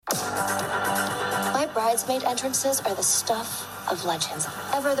bridesmaid entrances are the stuff of legends.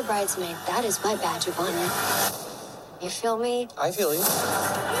 Ever the bridesmaid, that is my badge of honor. You feel me? I feel you.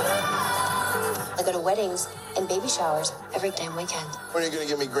 I go to weddings and baby showers every damn weekend. When are you going to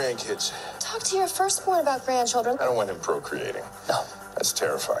give me grandkids? Talk to your firstborn about grandchildren. I don't want him procreating. No. That's a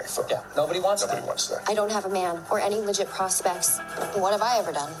terrifying thought. Yeah, nobody wants that. I don't have a man or any legit prospects. What have I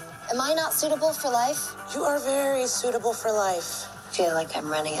ever done? Am I not suitable for life? You are very suitable for life. I feel like I'm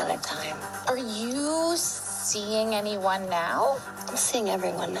running out of time. Are you seeing anyone now? I'm seeing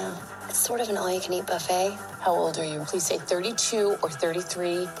everyone now. It's sort of an all-you-can-eat buffet. How old are you? Please say 32 or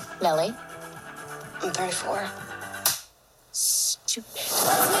 33. Nellie? I'm 34. Stupid.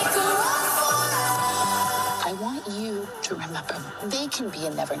 I want you to remember, they can be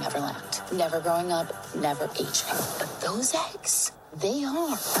in Never Never Land. Never growing up, never aging. But those eggs, they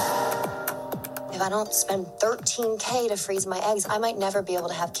are. If I don't spend $13K to freeze my eggs, I might never be able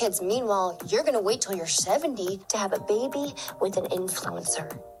to have kids. Meanwhile, you're going to wait till you're 70 to have a baby with an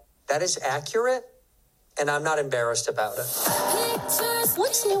influencer. That is accurate, and I'm not embarrassed about it.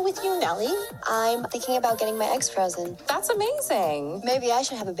 What's new with you, Nellie? I'm thinking about getting my eggs frozen. That's amazing. Maybe I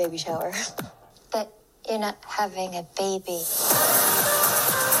should have a baby shower. But you're not having a baby.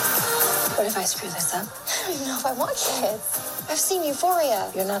 What if I screw this up? I don't even know if I want kids. I've seen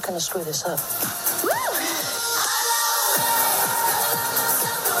Euphoria. You're not going to screw this up.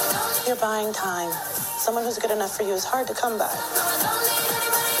 You're buying time. Someone who's good enough for you is hard to come by.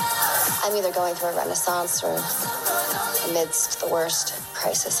 I'm either going through a renaissance or amidst the worst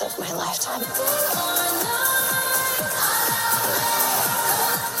crisis of my lifetime.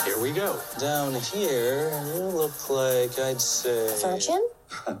 Here we go. Down here, you look like, I'd say... Virgin?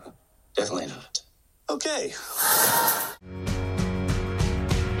 Definitely not. Okay.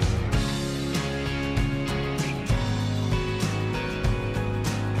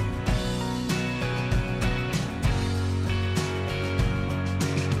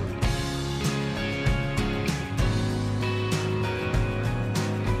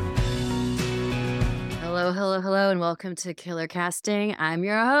 Hello, and welcome to Killer Casting. I'm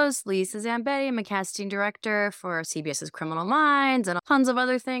your host, Lisa Zambetti. I'm a casting director for CBS's Criminal Minds and tons of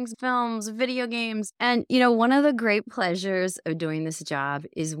other things, films, video games. And, one of the great pleasures of doing this job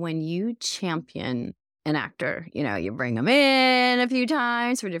is when you champion an actor. You bring them in a few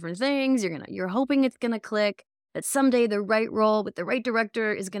times for different things. You're hoping it's going to click, that someday the right role with the right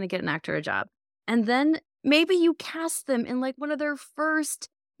director is going to get an actor a job. And then maybe you cast them in like one of their first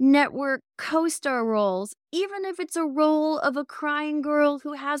network co-star roles, even if it's a role of a crying girl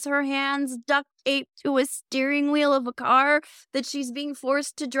who has her hands duct taped to a steering wheel of a car that she's being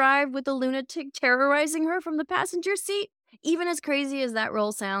forced to drive with a lunatic terrorizing her from the passenger seat. Even as crazy as that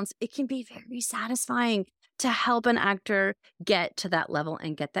role sounds, it can be very satisfying to help an actor get to that level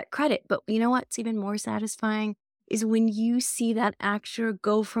and get that credit. But you know what's even more satisfying is when you see that actor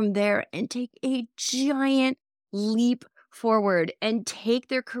go from there and take a giant leap forward and take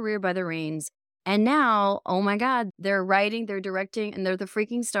their career by the reins. And now, oh my God, they're writing, they're directing, and they're the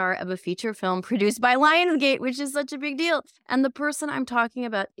freaking star of a feature film produced by Lionsgate, which is such a big deal. And the person I'm talking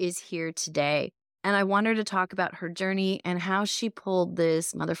about is here today. And I want her to talk about her journey and how she pulled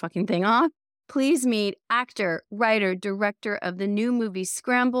this motherfucking thing off. Please meet actor, writer, director of the new movie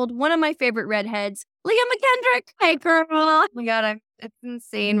Scrambled, one of my favorite redheads, LEAH MCKENDRIck. Hey, girl. Oh my God, it's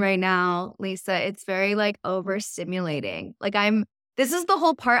insane right now, Lisa. It's very overstimulating. This is the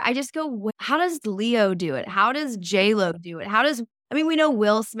whole part. I just go, how does Leo do it? How does J-Lo do it? We know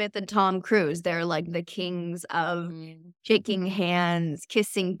Will Smith and Tom Cruise. They're like the kings of shaking hands,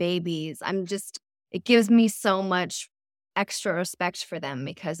 kissing babies. It gives me so much extra respect for them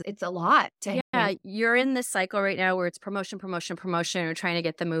because it's a lot to Yeah, you're in this cycle right now where it's promotion, or trying to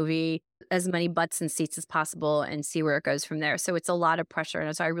get the movie as many butts and seats as possible and see where it goes from there. So it's a lot of pressure.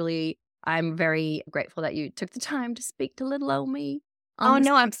 And so I'm very grateful that you took the time to speak to little old me. Oh,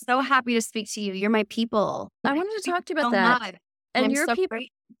 no, I'm so happy to speak to you. You're my people. I wanted to talk to you about that. And your people, to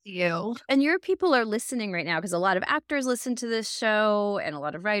you. And your people are listening right now because a lot of actors listen to this show and a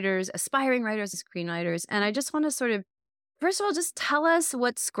lot of writers, aspiring writers and screenwriters. And I just want to sort of, first of all, just tell us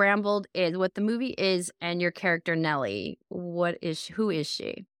what Scrambled is, what the movie is, and your character, Nellie. Who is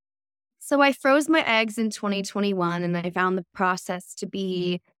she? So I froze my eggs in 2021, and I found the process to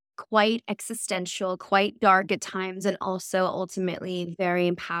be quite existential, quite dark at times, and also ultimately very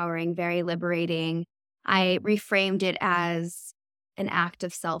empowering, very liberating. I reframed it as an act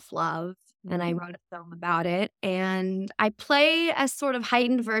of self-love, and I wrote a film about it. And I play a sort of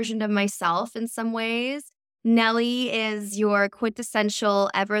heightened version of myself in some ways. Nellie is your quintessential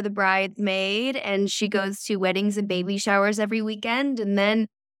ever the bridesmaid, and she goes to weddings and baby showers every weekend. And then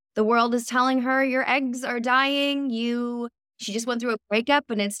the world is telling her your eggs are dying. She just went through a breakup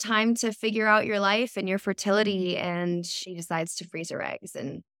and it's time to figure out your life and your fertility. And she decides to freeze her eggs.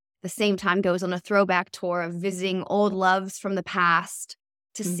 And at the same time goes on a throwback tour of visiting old loves from the past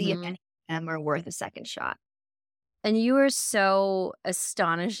to see if any of them are worth a second shot. And you are so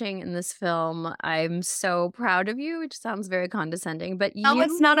astonishing in this film. I'm so proud of you, which sounds very condescending, but No,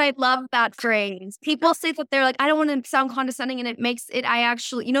 it's not. I love that phrase. People say that they're like, I don't want to sound condescending, and it makes it, I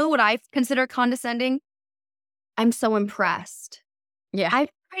actually, you know what I consider condescending? I'm so impressed. Yeah. I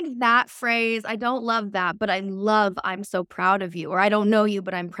find that phrase, I don't love that, but I love, I'm so proud of you, or I don't know you,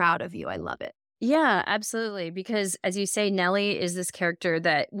 but I'm proud of you. I love it. Yeah, absolutely. Because as you say, Nellie is this character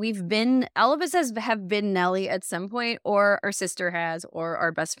that all of us have been Nellie at some point, or our sister has, or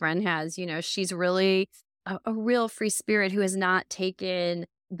our best friend has. You know, she's really a real free spirit who has not taken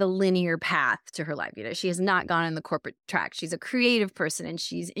the linear path to her life. You know, she has not gone in the corporate track. She's a creative person and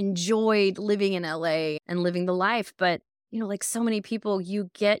she's enjoyed living in LA and living the life. But you know, like so many people, you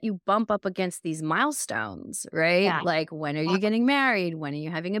bump up against these milestones, right? Yeah. Like, when are you getting married? When are you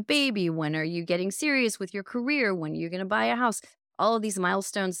having a baby? When are you getting serious with your career? When are you going to buy a house? All of these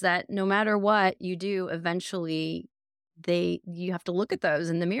milestones that no matter what you do, eventually you have to look at those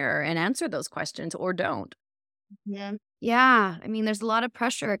in the mirror and answer those questions, or don't. Yeah. Yeah. I mean, there's a lot of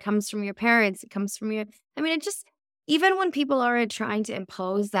pressure. It comes from your parents. It comes from it just, even when people are trying to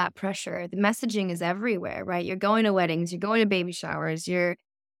impose that pressure, the messaging is everywhere, right? You're going to weddings, you're going to baby showers,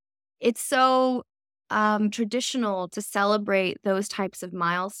 it's so traditional to celebrate those types of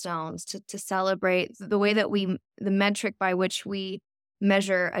milestones, to celebrate the way that the metric by which we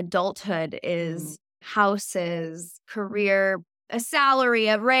measure adulthood is houses, career, a salary,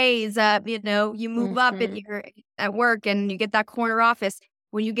 a raise, you move up at work and you get that corner office.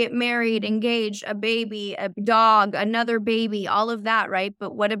 When you get married, engaged, a baby, a dog, another baby, all of that, right?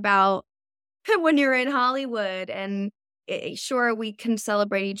 But what about when you're in Hollywood? And sure, we can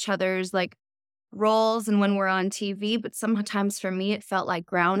celebrate each other's like roles and when we're on TV, but sometimes for me, it felt like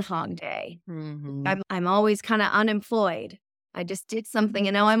Groundhog Day. I'm always kind of unemployed. I just did something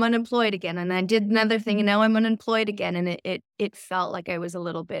and now I'm unemployed again. And I did another thing and now I'm unemployed again. And it felt like I was a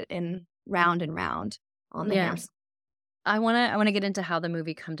little bit in round and round on the hamster. I want to get into how the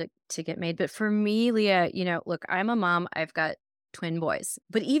movie come to get made. But for me, Leah, you know, look, I'm a mom. I've got twin boys.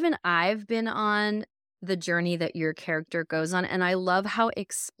 But even I've been on the journey that your character goes on. And I love how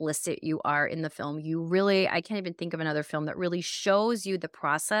explicit you are in the film. I can't even think of another film that really shows you the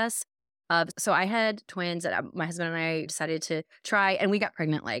process of. So I had twins that my husband and I decided to try, and we got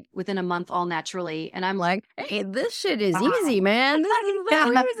pregnant like within a month, all naturally. And I'm like, hey, this shit is easy, man. This is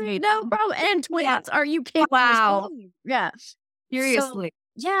very easy. No problem. And twins, are you kidding? Wow. Yeah. Seriously.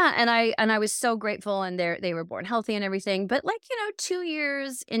 Yeah, and I was so grateful, and they were born healthy and everything. But 2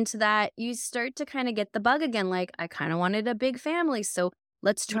 years into that, you start to kind of get the bug again. Like, I kind of wanted a big family, so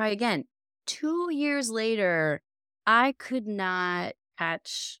let's try again. 2 years later, I could not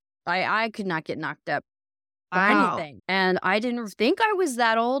get knocked up by anything, and I didn't think I was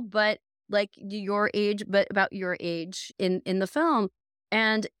that old, but about your age in the film.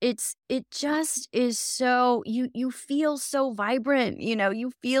 And it just is so, you feel so vibrant,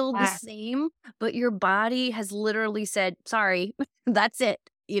 you feel the same, but your body has literally said, sorry, that's it.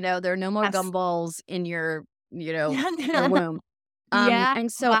 There are no more gumballs in your womb.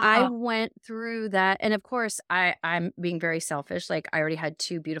 And so I went through that. And of course, I'm being very selfish. Like, I already had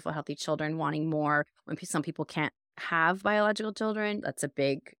 2 beautiful, healthy children, wanting more. When some people can't have biological children, that's a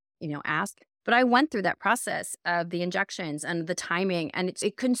big, ask. But I went through that process of the injections and the timing, and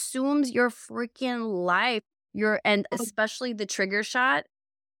it consumes your freaking life. And especially the trigger shot.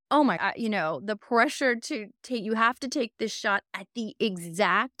 Oh my God, the pressure you have to take this shot at the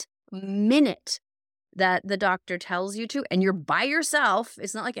exact minute that the doctor tells you to, and you're by yourself.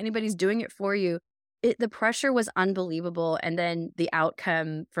 It's not like anybody's doing it for you. The pressure was unbelievable. And then the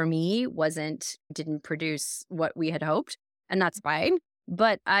outcome for me didn't produce what we had hoped, and that's fine.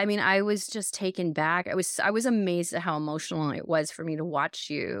 But I mean, I was just taken back. I was amazed at how emotional it was for me to watch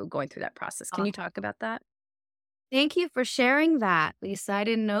you going through that process. Can you talk about that? Thank you for sharing that, Lisa. I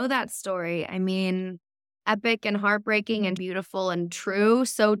didn't know that story. I mean, epic and heartbreaking and beautiful and true.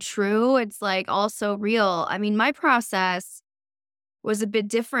 So true. It's like also real. I mean, my process was a bit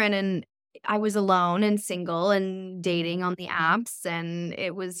different, and I was alone and single and dating on the apps, and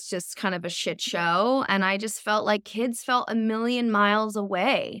it was just kind of a shit show. And I just felt like kids felt a million miles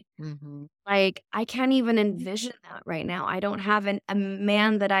away. Like, I can't even envision that right now. I don't have a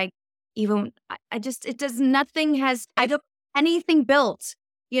man that I don't anything built.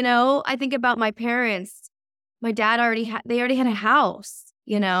 I think about my parents. My dad already had a house.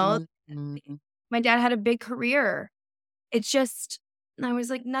 You know, Mm-hmm. my dad had a big career. It's just, I was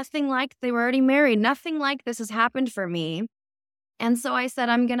like, nothing like, they were already married. Nothing like this has happened for me. And so I said,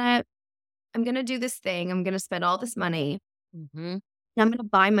 I'm going to do this thing. I'm going to spend all this money. Mm-hmm. I'm going to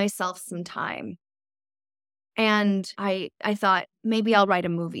buy myself some time. And I thought maybe I'll write a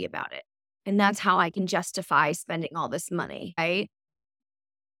movie about it. And that's how I can justify spending all this money, right?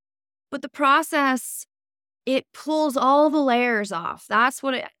 But the process, it pulls all the layers off. That's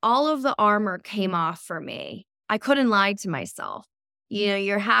what all of the armor came off for me. I couldn't lie to myself. You know,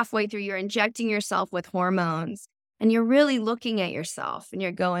 you're halfway through, you're injecting yourself with hormones, and you're really looking at yourself and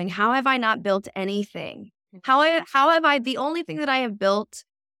you're going, how have I not built anything? How have I, the only thing that I have built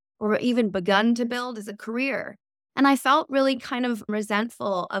or even begun to build is a career. And I felt really kind of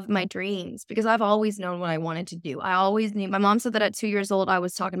resentful of my dreams because I've always known what I wanted to do. I always knew. My mom said that at 2 years old, I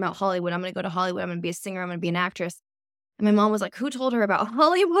was talking about Hollywood. I'm going to go to Hollywood. I'm going to be a singer. I'm going to be an actress. And my mom was like, who told her about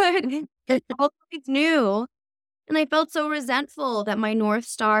Hollywood? I always knew. And I felt so resentful that my North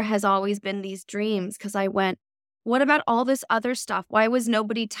Star has always been these dreams because I went, what about all this other stuff? Why was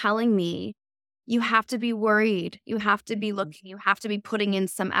nobody telling me? You have to be worried. You have to be looking. You have to be putting in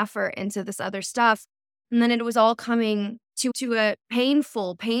some effort into this other stuff. And then it was all coming to a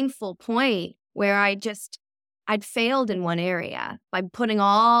painful point where I'd failed in one area by putting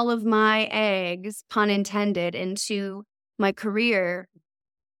all of my eggs, pun intended, into my career.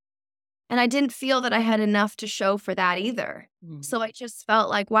 And I didn't feel that I had enough to show for that either. So I just felt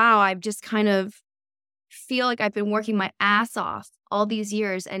like, wow, I've just kind of feel like I've been working my ass off all these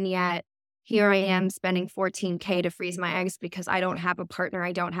years. And yet here I am spending $14,000 to freeze my eggs because I don't have a partner.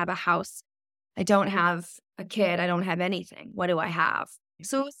 I don't have a house. I don't have a kid. I don't have anything. What do I have?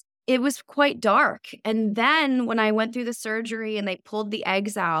 So it was quite dark. And then when I went through the surgery and they pulled the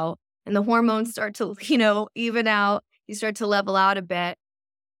eggs out and the hormones start to, even out, you start to level out a bit,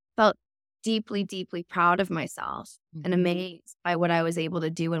 felt deeply, deeply proud of myself and amazed by what I was able to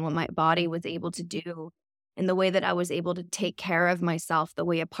do and what my body was able to do and the way that I was able to take care of myself the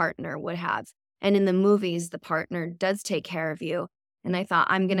way a partner would have. And in the movies, the partner does take care of you. And I thought,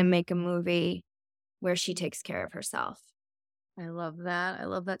 I'm going to make a movie where she takes care of herself. I love that. I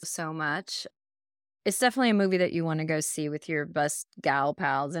love that so much. It's definitely a movie that you want to go see with your best gal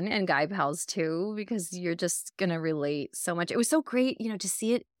pals and guy pals too, because you're just going to relate so much. It was so great, to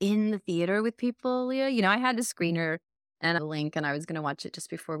see it in the theater with people, Leah. I had a screener and a link and I was going to watch it just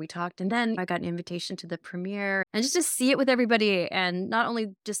before we talked. And then I got an invitation to the premiere and just to see it with everybody and not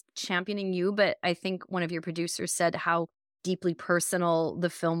only just championing you, but I think one of your producers said how deeply personal the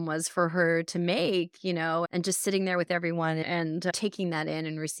film was for her to make, and just sitting there with everyone and taking that in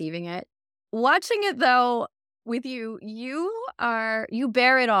and receiving it. Watching it though with you, you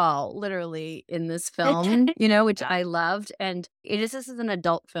bear it all literally in this film, which I loved. And this is an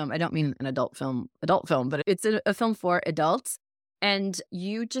adult film. I don't mean an adult film, but it's a film for adults. And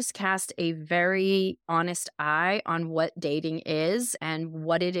you just cast a very honest eye on what dating is and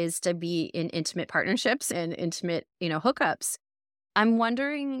what it is to be in intimate partnerships and intimate, hookups. I'm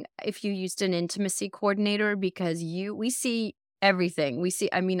wondering if you used an intimacy coordinator because we see everything.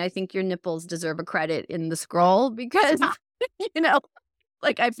 I think your nipples deserve a credit in the scroll because,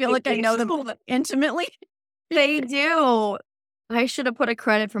 I feel like I know them intimately. They do. I should have put a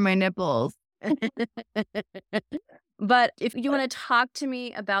credit for my nipples. But if you want to talk to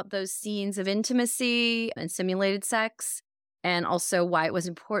me about those scenes of intimacy and simulated sex, and also why it was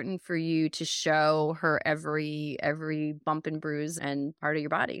important for you to show her every bump and bruise and part of your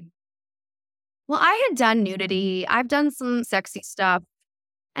body. Well, I had done nudity. I've done some sexy stuff,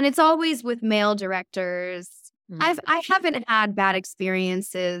 and it's always with male directors. I haven't had bad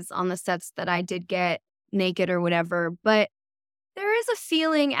experiences on the sets that I did get naked or whatever, but there is a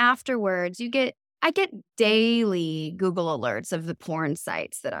feeling afterwards. I get daily Google alerts of the porn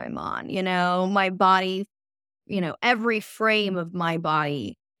sites that I'm on. My body, every frame of my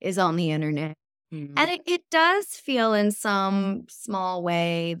body is on the internet. And it does feel in some small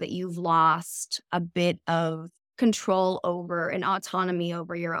way that you've lost a bit of control over and autonomy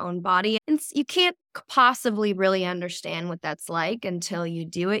over your own body. And you can't possibly really understand what that's like until you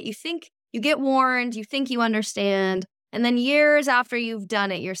do it. You think you get warned, you think you understand, and then years after you've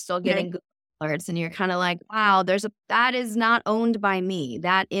done it, you're still getting Google alerts and you're kind of like, wow, that is not owned by me.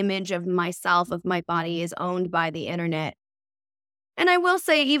 That image of myself, of my body is owned by the internet. And I will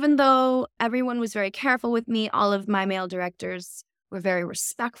say, even though everyone was very careful with me, all of my male directors were very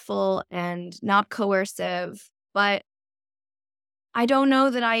respectful and not coercive. But I don't know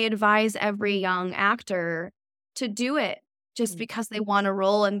that I advise every young actor to do it just because they want to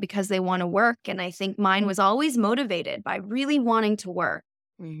roll and because they want to work. And I think mine was always motivated by really wanting to work.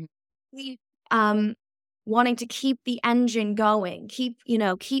 wanting to keep the engine going, keep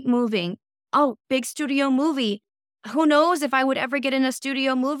moving. Oh, big studio movie. Who knows if I would ever get in a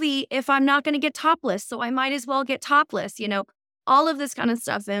studio movie if I'm not going to get topless. So I might as well get topless, all of this kind of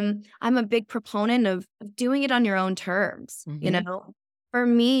stuff. And I'm a big proponent of doing it on your own terms. For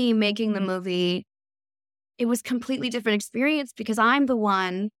me, making the movie, it was completely different experience because I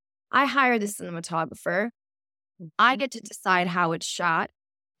hire the cinematographer. I get to decide how it's shot.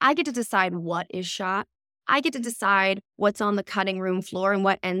 I get to decide what is shot. I get to decide what's on the cutting room floor and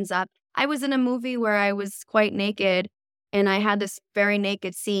what ends up. I was in a movie where I was quite naked and I had this very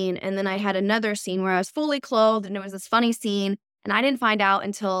naked scene. And then I had another scene where I was fully clothed and it was this funny scene. And I didn't find out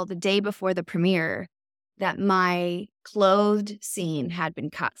until the day before the premiere that my clothed scene had been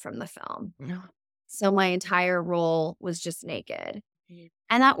cut from the film. So my entire role was just naked.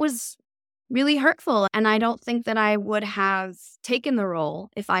 And that was really hurtful. And I don't think that I would have taken the role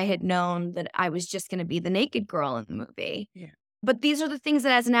if I had known that I was just going to be the naked girl in the movie. Yeah. But these are the things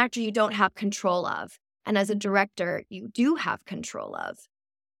that as an actor, you don't have control of. And as a director, you do have control of.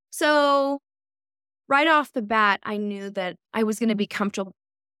 So right off the bat, I knew that I was going to be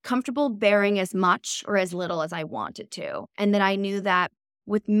comfortable bearing as much or as little as I wanted to. And that I knew that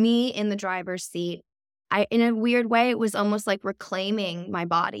with me in the driver's seat, in a weird way, it was almost like reclaiming my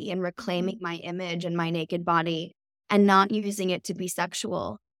body and reclaiming my image and my naked body and not using it to be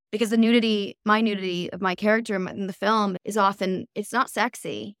sexual. Because my nudity of my character in the film is often, it's not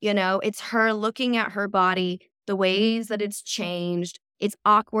sexy, it's her looking at her body, the ways that it's changed. It's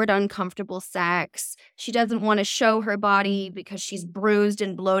awkward, uncomfortable sex. She doesn't want to show her body because she's bruised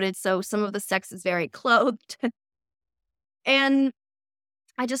and bloated. So some of the sex is very clothed. And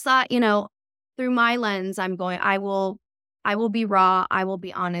I just thought, through my lens, I will be raw, I will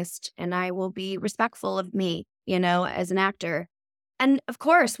be honest, and I will be respectful of me, as an actor. And of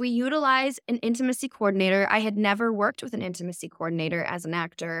course, we utilize an intimacy coordinator. I had never worked with an intimacy coordinator as an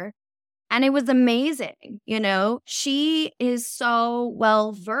actor. And it was amazing. She is so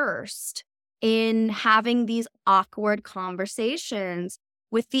well versed in having these awkward conversations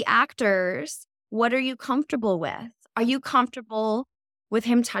with the actors. What are you comfortable with? Are you comfortable with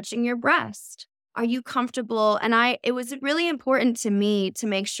him touching your breast? Are you comfortable? And it was really important to me to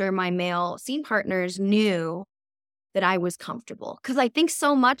make sure my male scene partners knew that I was comfortable. Because I think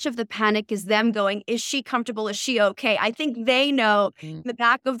so much of the panic is them going, is she comfortable? Is she okay? I think they know in the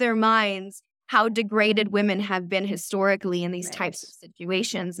back of their minds how degraded women have been historically in these types of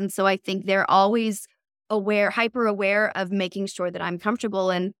situations. And so I think they're always hyper aware of making sure that I'm comfortable.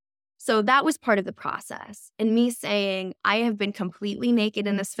 And so that was part of the process. And me saying, I have been completely naked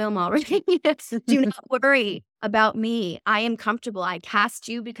in this film already. Do not worry about me. I am comfortable. I cast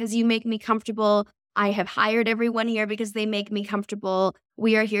you because you make me comfortable. I have hired everyone here because they make me comfortable.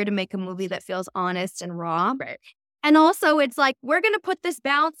 We are here to make a movie that feels honest and raw. Right. And also it's like, we're going to put this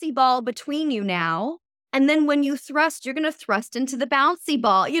bouncy ball between you now. And then when you thrust, you're going to thrust into the bouncy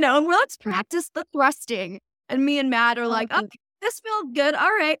ball, and let's practice the thrusting. And me and Matt are like, okay, this feels good.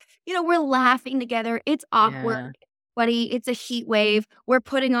 All right. We're laughing together. It's awkward. Buddy, it's a heat wave. We're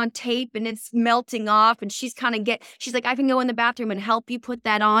putting on tape and it's melting off. And she's like, I can go in the bathroom and help you put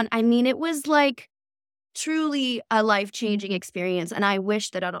that on. I mean, it was like truly a life-changing experience. And I wish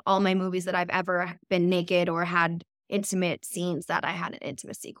that on all my movies that I've ever been naked or had intimate scenes that I had an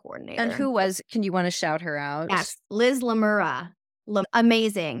intimacy coordinator. And can you want to shout her out? Yes, Liz Lamura.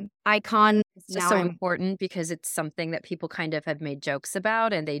 Amazing. Icon. It's so important because it's something that people kind of have made jokes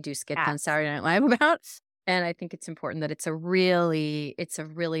about and they do skits on Saturday Night Live about. And I think it's important that it's a really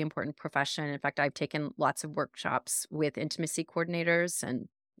important profession. In fact, I've taken lots of workshops with intimacy coordinators and,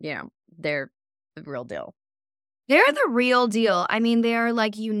 they're the real deal. They're the real deal. I mean, they're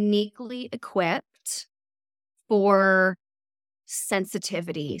like uniquely equipped for sensitive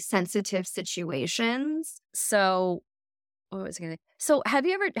situations. So what was I going to say? So have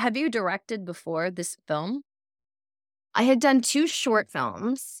you directed before this film? I had done 2 short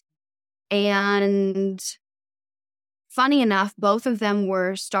films, and funny enough, both of them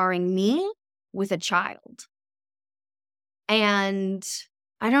were starring me with a child. And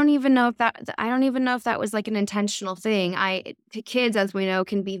I don't even know if that was like an intentional thing. Kids, as we know,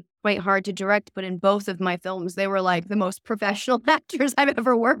 can be quite hard to direct, but in both of my films, they were like the most professional actors I've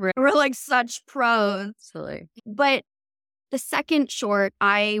ever worked with. They were like such pros. Absolutely. But the second short,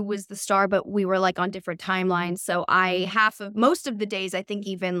 I was the star, but we were like on different timelines. So most of the days, I think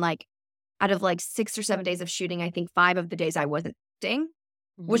even like out of like 6 or 7 days of shooting, I think 5 of the days I wasn't acting,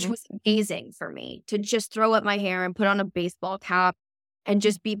 which was amazing for me to just throw up my hair and put on a baseball cap and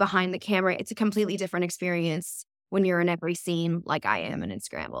just be behind the camera. It's a completely different experience when you're in every scene like I am and in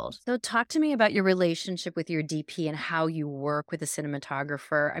Scrambled. So talk to me about your relationship with your DP and how you work with a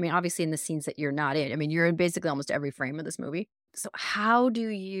cinematographer. I mean, obviously in the scenes that you're not in. I mean, you're in basically almost every frame of this movie. So how do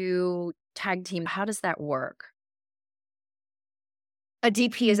you tag team? How does that work? A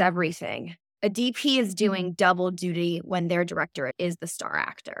DP is everything. A DP is doing double duty when their director is the star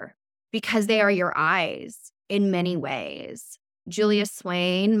actor because they are your eyes in many ways. Julia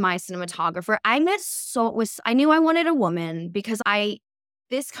Swain, my cinematographer, I knew I wanted a woman because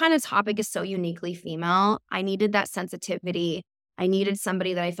this kind of topic is so uniquely female. I needed that sensitivity. I needed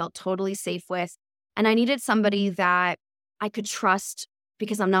somebody that I felt totally safe with. And I needed somebody that I could trust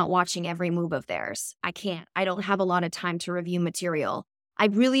because I'm not watching every move of theirs. I don't have a lot of time to review material. I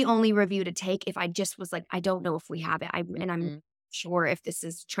really only review to take if I just was like, I don't know if we have it. And I'm sure if this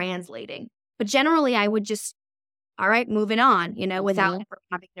is translating. But generally, I would just, all right, moving on, without ever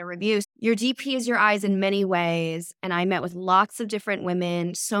having to review. Your DP is your eyes in many ways. And I met with lots of different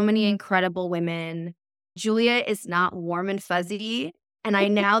women, so many incredible women. Julia is not warm and fuzzy.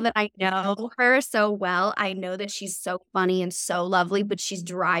 And now that I know her so well, I know that she's so funny and so lovely, but she's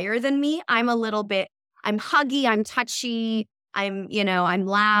drier than me. I'm huggy, I'm touchy, I'm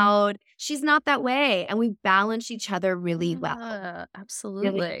loud. She's not that way. And we balance each other really well. Absolutely.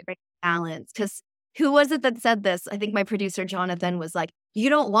 Really great balance. Because who was it that said this? I think my producer, Jonathan, was like, you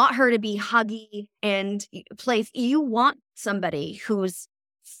don't want her to be huggy and play. You want somebody who's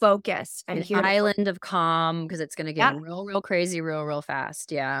focused and an island of calm because it's going to get real crazy real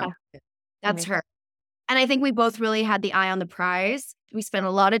fast. Yeah. That's her. And I think we both really had the eye on the prize. We spent a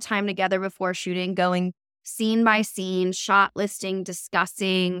lot of time together before shooting, going scene by scene, shot listing,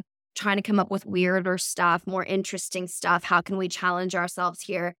 discussing, trying to come up with weirder stuff, more interesting stuff. How can we challenge ourselves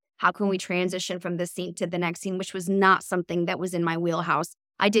here? How can we transition from this scene to the next scene, which was not something that was in my wheelhouse.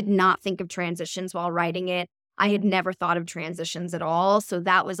 I did not think of transitions while writing it. I had never thought of transitions at all. So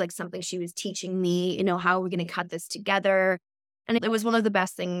that was like something she was teaching me, how are we going to cut this together? And it was one of the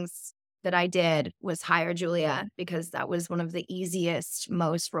best things that I did was hire Julia because that was one of the easiest,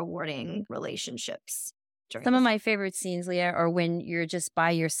 most rewarding relationships. Some of my favorite scenes, Leah, are when you're just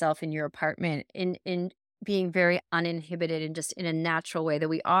by yourself in your apartment in being very uninhibited and just in a natural way that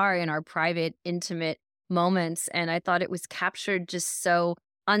we are in our private, intimate moments. And I thought it was captured just so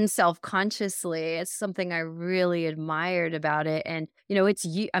unself-consciously. It's something I really admired about it. And, it's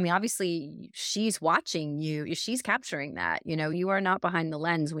you. I mean, obviously she's watching you. She's capturing that. You are not behind the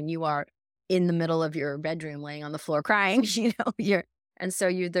lens when you are in the middle of your bedroom laying on the floor crying.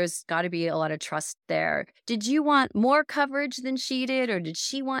 There's got to be a lot of trust there. Did you want more coverage than she did, or did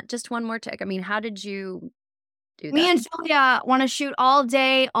she want just one more take? I mean, how did you do that? Me and Julia want to shoot all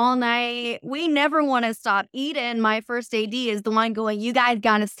day, all night. We never want to stop. Eden, my first AD, is the one going, you guys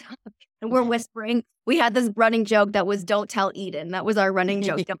got to stop. And we're whispering. We had this running joke that was, don't tell Eden. That was our running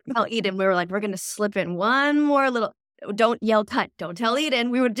joke. Don't tell Eden. We were like, we're going to slip in one more little... Don't yell cut. Don't tell Eden.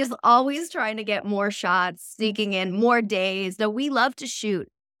 We were just always trying to get more shots, sneaking in more days. No, we love to shoot.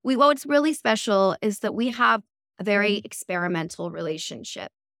 What's really special is that we have a very experimental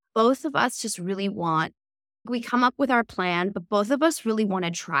relationship. Both of us just really we come up with our plan, but both of us really want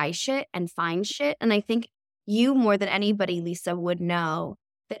to try shit and find shit. And I think you more than anybody, Lisa, would know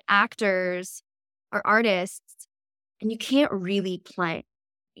that actors are artists and you can't really play.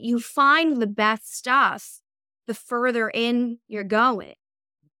 You find the best stuff the further in you're going.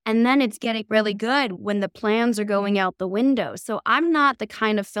 And then it's getting really good when the plans are going out the window. So I'm not the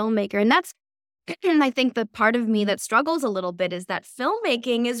kind of filmmaker, and I think the part of me that struggles a little bit is that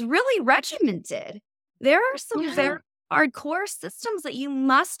filmmaking is really regimented. There are some very hardcore systems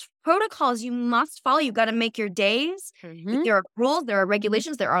protocols you must follow. You've got to make your days. There are rules, there are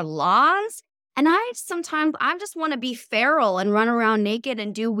regulations, there are laws. And I just want to be feral and run around naked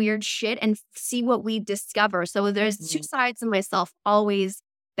and do weird shit and see what we discover. So there's two sides of myself always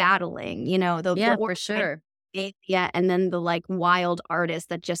battling, for sure. And then the wild artist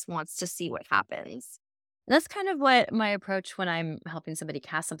that just wants to see what happens. That's kind of what my approach when I'm helping somebody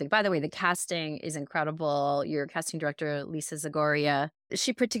cast something. By the way, the casting is incredible. Your casting director, Lisa Zagoria,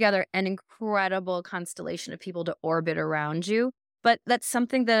 she put together an incredible constellation of people to orbit around you. But that's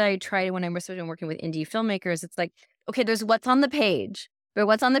something that I try when I'm working with indie filmmakers. It's like, okay, there's what's on the page. But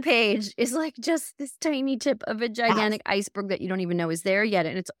what's on the page is like just this tiny tip of a gigantic iceberg that you don't even know is there yet.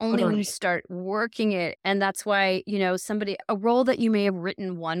 And it's only when you start working it. And that's why, a role that you may have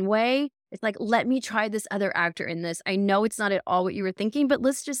written one way, it's like, let me try this other actor in this. I know it's not at all what you were thinking, but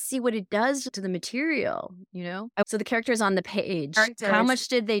let's just see what it does to the material, So the characters on the page, how much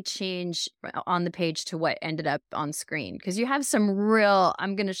did they change on the page to what ended up on screen? Because you have some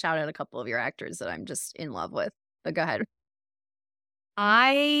I'm going to shout out a couple of your actors that I'm just in love with. But go ahead.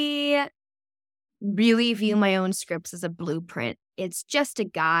 I really view my own scripts as a blueprint. It's just a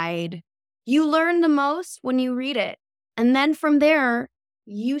guide. You learn the most when you read it. And then from there,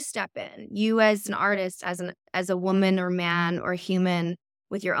 you step in. You as an artist, as a woman or man or human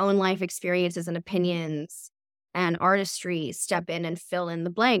with your own life experiences and opinions and artistry, step in and fill in the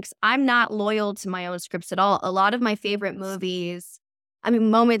blanks. I'm not loyal to my own scripts at all. A lot of my favorite moments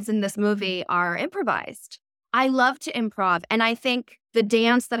in this movie are improvised. I love to improv. And I think the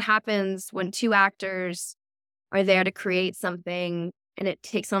dance that happens when two actors are there to create something and it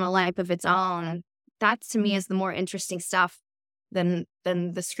takes on a life of its own, that to me is the more interesting stuff than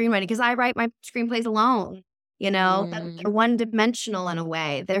the screenwriting. Because I write my screenplays alone, They're one-dimensional in a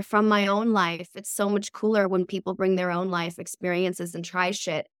way. They're from my own life. It's so much cooler when people bring their own life experiences and try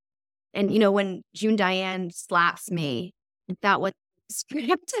shit. And, when June Diane slaps me, that was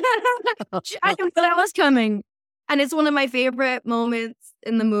script. I knew that was coming. And it's one of my favorite moments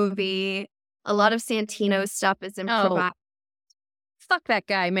in the movie. A lot of Santino's stuff is improvised. Fuck that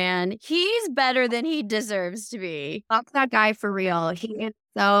guy, man. He's better than he deserves to be. Fuck that guy for real. He is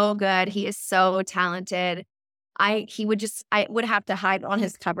so good. He is so talented. I would have to hide on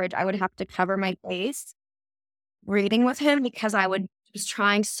his coverage. I would have to cover my face reading with him because I was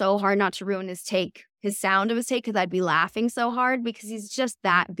trying so hard not to ruin his sound of his take, because I'd be laughing so hard because he's just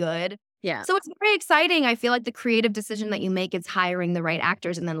that good. Yeah. So it's very exciting. I feel like the creative decision that you make is hiring the right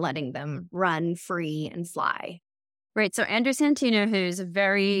actors and then letting them run free and fly. Right. So Andrew Santino, who's a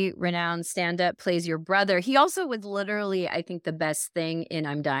very renowned stand-up, plays your brother. He also was literally, I think, the best thing in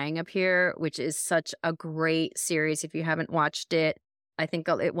I'm Dying Up Here, which is such a great series. If you haven't watched it, I think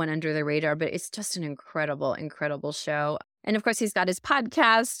it went under the radar, but it's just an incredible, incredible show. And of course, he's got his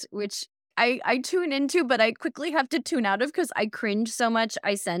podcast, which I tune into, but I quickly have to tune out of because I cringe so much.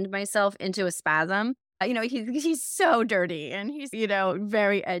 I send myself into a spasm. He's so dirty and he's,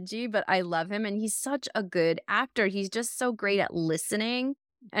 very edgy, but I love him. And he's such a good actor. He's just so great at listening.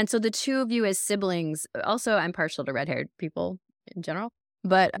 And so the two of you as siblings, also, I'm partial to red-haired people in general,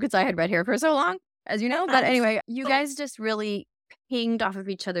 but because I had red hair for so long, as you know. But anyway, you guys just really pinged off of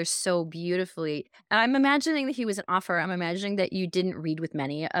each other so beautifully. And I'm imagining that he was an offer. I'm imagining that you didn't read with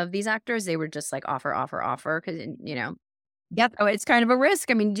many of these actors. They were just like offer, because, Yep. Oh, it's kind of a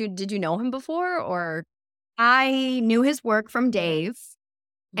risk. I mean, did you know him before, or? I knew his work from Dave,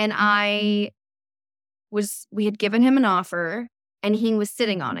 and we had given him an offer, and he was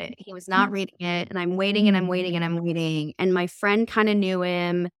sitting on it. He was not reading it, and I'm waiting, and I'm waiting, and I'm waiting. And my friend kind of knew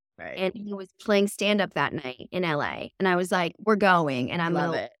him, right, and he was playing stand-up that night in LA. And I was like, we're going, and I'm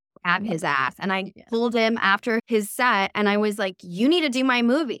going to grab his ass. And I pulled him after his set, and I was like, you need to do my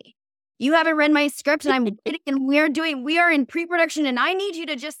movie. You haven't read my script, and I'm waiting, and we are in pre-production, and I need you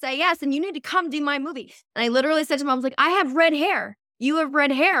to just say yes, and you need to come do my movie. And I literally said to him, I was like, I have red hair. You have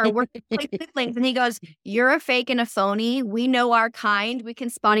red hair. We're like siblings. And he goes, you're a fake and a phony. We know our kind. We can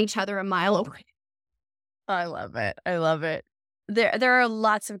spot each other a mile away. I love it. I love it. There are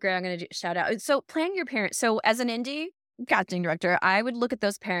lots of great, I'm going to shout out. So playing your parents. So as an indie casting director, I would look at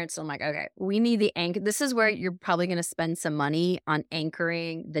those parents and I'm like, okay, we need the anchor. This is where you're probably going to spend some money on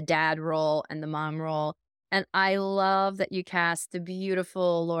anchoring the dad role and the mom role. And I love that you cast the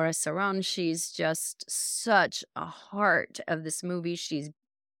beautiful Laura Saron. She's just such a heart of this movie. She's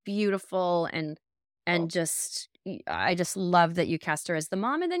beautiful and just, I just love that you cast her as the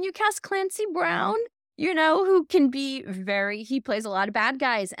mom. And then you cast Clancy Brown, who can be he plays a lot of bad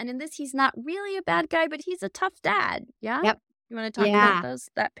guys. And in this, he's not really a bad guy, but he's a tough dad. Yeah. Yep. You want to talk about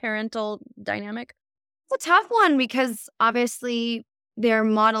that parental dynamic? It's a tough one because obviously they're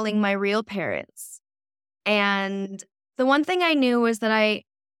modeling my real parents. And the one thing I knew was that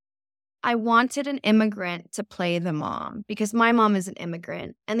I wanted an immigrant to play the mom because my mom is an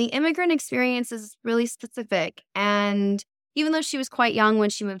immigrant. And the immigrant experience is really specific. And even though she was quite young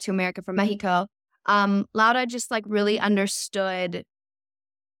when she moved to America from Mexico, Laura just really understood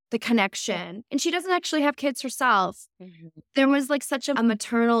the connection. And she doesn't actually have kids herself. Mm-hmm. There was such a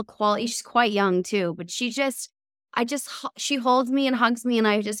maternal quality. She's quite young too, but she holds me and hugs me and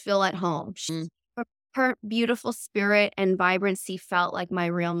I just feel at home. Her beautiful spirit and vibrancy felt like my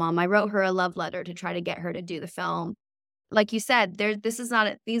real mom. I wrote her a love letter to try to get her to do the film. Like you said,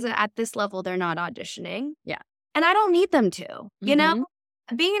 these are at this level, they're not auditioning. Yeah. And I don't need them to,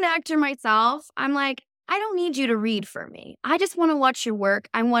 Being an actor myself, I'm like, I don't need you to read for me. I just want to watch your work.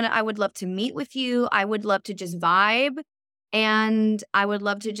 I would love to meet with you. I would love to just vibe. And I would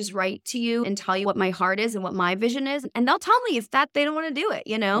love to just write to you and tell you what my heart is and what my vision is. And they'll tell me if they don't want to do it,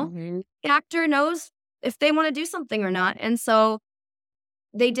 Mm-hmm. The actor knows if they want to do something or not. And so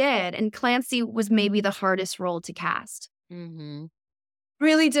They did. And Clancy was maybe the hardest role to cast. Mm-hmm.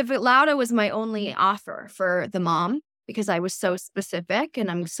 Really difficult. Lauda was my only offer for the mom because I was so specific,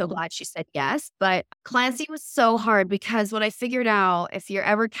 and I'm so glad she said yes. But Clancy was so hard because what I figured out, if you're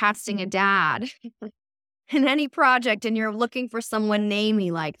ever casting a dad in any project and you're looking for someone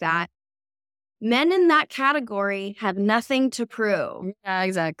namey like that, men in that category have nothing to prove. Yeah,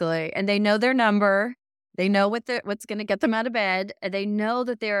 exactly. And they know their number. They know what's going to get them out of bed. And they know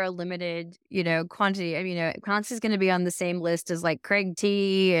that they're a limited, quantity. I mean, Clancy's going to be on the same list as like Craig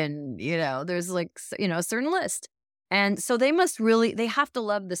T. And, there's like, a certain list. And so they have to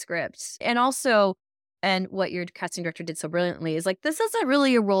love the script. And also, and what your casting director did so brilliantly is like, this isn't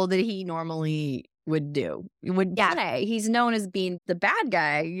really a role that he normally would play. He's known as being the bad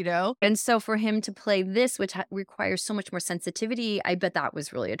guy, And so for him to play this, which requires so much more sensitivity, I bet that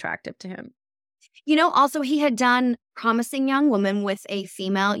was really attractive to him. Also he had done Promising Young Woman with a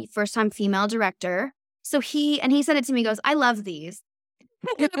first-time female director. So he said it to me, he goes, I love these.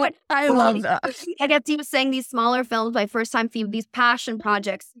 I love that. I guess he was saying these smaller films by first-time female, these passion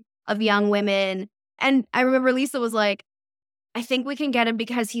projects of young women. And I remember Lisa was like, I think we can get him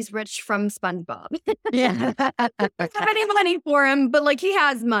because he's rich from SpongeBob. Yeah. I don't have any money for him, but like he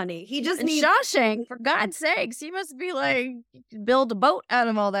has money. He just needs Shawshank, for God's sakes. He must be like build a boat out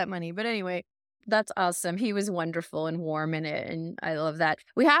of all that money. But anyway, that's awesome. He was wonderful and warm in it. And I love that.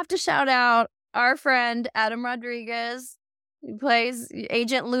 We have to shout out our friend Adam Rodriguez. He plays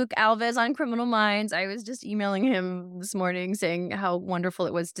Agent Luke Alves on Criminal Minds. I was just emailing him this morning saying how wonderful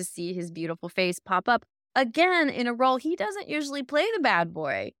it was to see his beautiful face pop up again in a role he doesn't usually play, the bad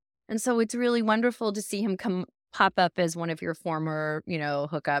boy. And so it's really wonderful to see him pop up as one of your former,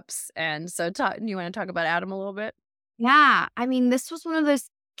 hookups. And so you want to talk about Adam a little bit? Yeah. I mean, this was one of those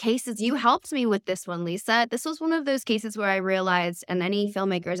cases. You helped me with this one, Lisa. This was one of those cases where I realized, and any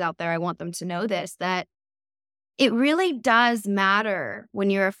filmmakers out there, I want them to know this, that it really does matter when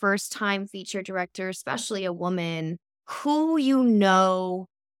you're a first-time feature director, especially a woman, who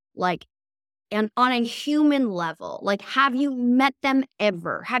like, and on a human level. Like, have you met them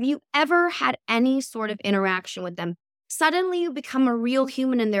ever? Have you ever had any sort of interaction with them? Suddenly you become a real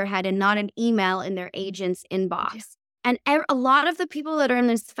human in their head and not an email in their agent's inbox. And a lot of the people that are in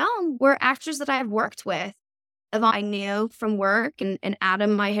this film were actors that I have worked with. I knew from work, and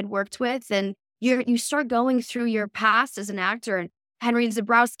Adam I had worked with. And you start going through your past as an actor, and Henry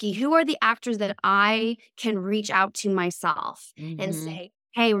Zabrowski, who are the actors that I can reach out to myself and say,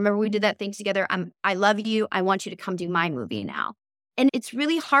 hey, remember we did that thing together? I love you. I want you to come do my movie now. And it's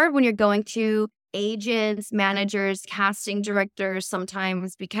really hard when you're going to agents, managers, casting directors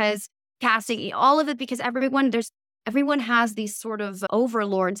sometimes, because casting, all of it, because everyone has these sort of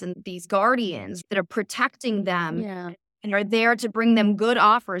overlords and these guardians that are protecting them and are there to bring them good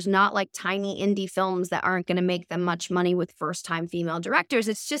offers, not like tiny indie films that aren't going to make them much money with first-time female directors.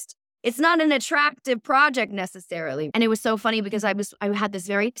 It's not an attractive project necessarily. And it was so funny because I had this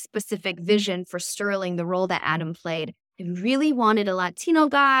very specific vision for Sterling, the role that Adam played. I really wanted a Latino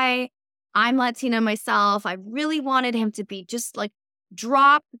guy. I'm Latina myself. I really wanted him to be just like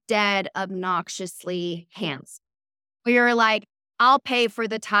drop dead obnoxiously handsome. We were like, I'll pay for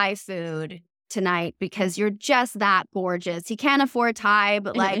the Thai food tonight because you're just that gorgeous. He can't afford Thai,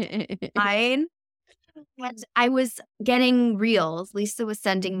 but like, fine. And I was getting reels. Lisa was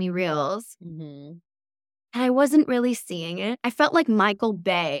sending me reels. And I wasn't really seeing it. I felt like Michael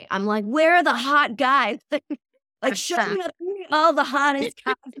Bay. I'm like, where are the hot guys? Like, show me all the hottest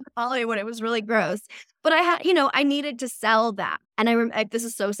guys in Hollywood. It was really gross. But I needed to sell that. And this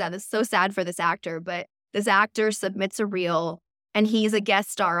is so sad. This is so sad for this actor. But this actor submits a reel, and he's a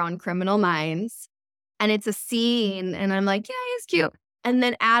guest star on Criminal Minds. And it's a scene. And I'm like, yeah, he's cute. And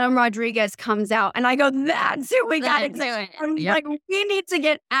then Adam Rodriguez comes out, and I go, that's who we got to do. I'm like, we need to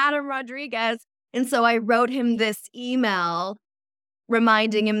get Adam Rodriguez. And so I wrote him this email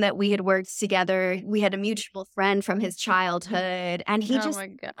reminding him that we had worked together. We had a mutual friend from his childhood, and he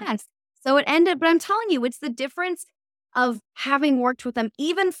yes. So it ended, but I'm telling you, it's the difference of having worked with them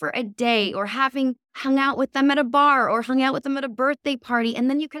even for a day, or having hung out with them at a bar, or hung out with them at a birthday party. And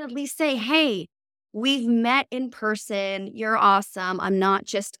then you can at least say, hey, we've met in person. You're awesome. I'm not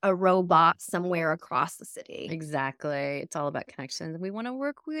just a robot somewhere across the city. Exactly. It's all about connections. We don't want to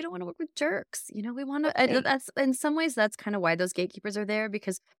work with jerks. We want to, that's in some ways, that's kind of why those gatekeepers are there,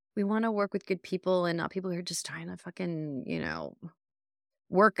 because we want to work with good people and not people who are just trying to fucking,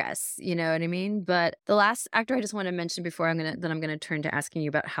 work us. You know what I mean? But the last actor I just want to mention before I'm going to turn to asking you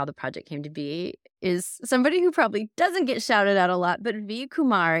about how the project came to be is somebody who probably doesn't get shouted out a lot, but V.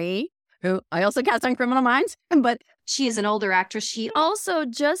 Kumari, who I also cast on Criminal Minds, but she is an older actress. She also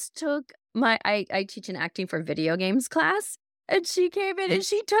just took I teach an acting for video games class. And she came in and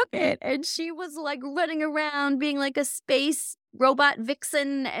she took it. And she was like running around being like a space robot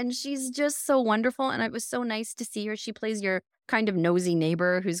vixen. And she's just so wonderful. And it was so nice to see her. She plays your kind of nosy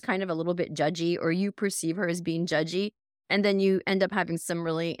neighbor who's kind of a little bit judgy, or you perceive her as being judgy. And then you end up having some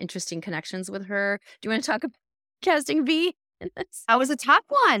really interesting connections with her. Do you want to talk about casting V? That was a tough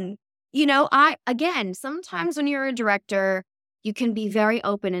one. Again, sometimes when you're a director, you can be very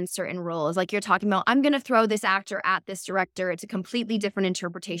open in certain roles. Like you're talking about, I'm going to throw this actor at this director. It's a completely different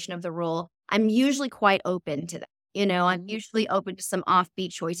interpretation of the role. I'm usually quite open to that. I'm usually open to some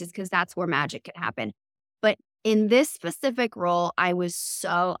offbeat choices because that's where magic can happen. But in this specific role, I was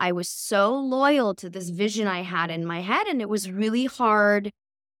so loyal to this vision I had in my head. And it was really hard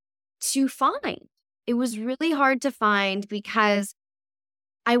to find. It was really hard to find because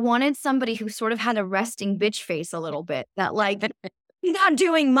I wanted somebody who sort of had a resting bitch face a little bit, that like not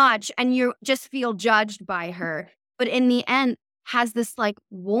doing much and you just feel judged by her. But in the end has this like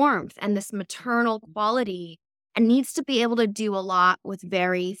warmth and this maternal quality and needs to be able to do a lot with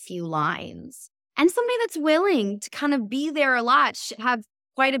very few lines. And somebody that's willing to kind of be there a lot, have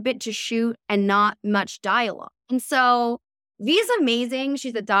quite a bit to shoot and not much dialogue. And so Vi's amazing.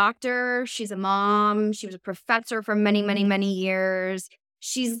 She's a doctor. She's a mom. She was a professor for many, many, many years.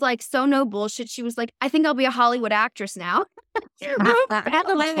 She's like so no bullshit. She was like, I think I'll be a Hollywood actress now.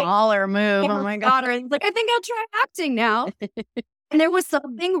 Baller move. Oh my God. Like, I think I'll try acting now. And there was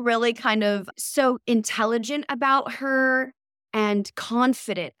something really kind of so intelligent about her and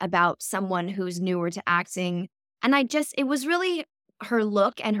confident about someone who's newer to acting. And it was really her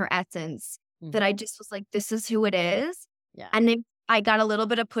look and her essence that I just was like, this is who it is. Yeah. And then I got a little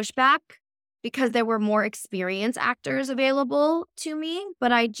bit of pushback because there were more experienced actors available to me. But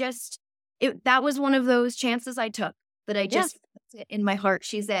that was one of those chances I took that I just, in my heart,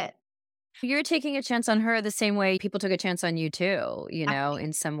 she's it. You're taking a chance on her the same way people took a chance on you too,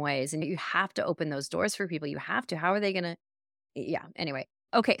 in some ways. And you have to open those doors for people. You have to. How are they going to? Yeah. Anyway.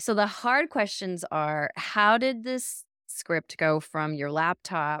 Okay. So the hard questions are, how did this script go from your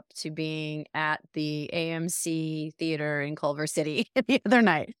laptop to being at the AMC theater in Culver City the other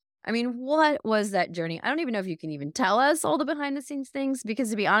night? I mean, what was that journey? I don't even know if you can even tell us all the behind the scenes things, because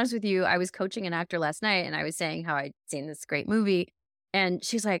to be honest with you, I was coaching an actor last night and I was saying how I'd seen this great movie. And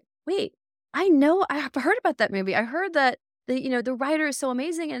she's like, wait, I know I've heard about that movie. I heard that the writer is so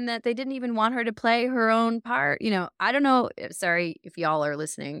amazing and that they didn't even want her to play her own part. I don't know. Sorry if y'all are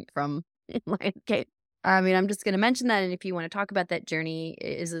listening from Lionsgate. I mean, I'm just going to mention that. And if you want to talk about that journey,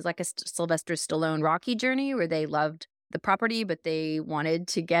 is it like a Sylvester Stallone Rocky journey where they loved the property, but they wanted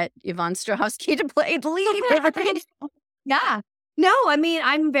to get Yvonne Strahovski to play the lead? Yeah. No, I mean,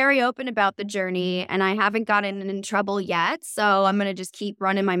 I'm very open about the journey and I haven't gotten in trouble yet. So I'm going to just keep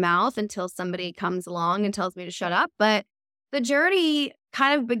running my mouth until somebody comes along and tells me to shut up. But the journey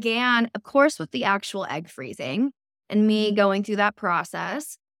kind of began, of course, with the actual egg freezing and me going through that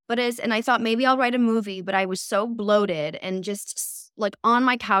process. And I thought maybe I'll write a movie, but I was so bloated and just like on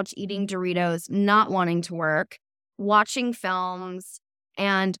my couch eating Doritos, not wanting to work, watching films,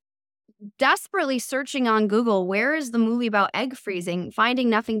 and desperately searching on Google, where is the movie about egg freezing, finding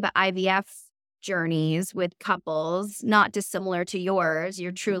nothing but IVF journeys with couples, not dissimilar to your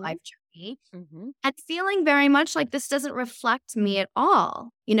true life journey, and feeling very much like this doesn't reflect me at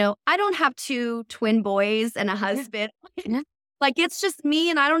all. I don't have 2 twin boys and a husband. Like, it's just me,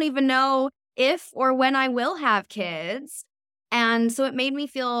 and I don't even know if or when I will have kids. And so it made me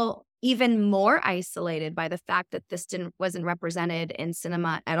feel even more isolated by the fact that this wasn't represented in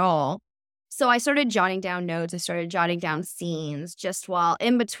cinema at all. So I started jotting down notes. I started jotting down scenes just while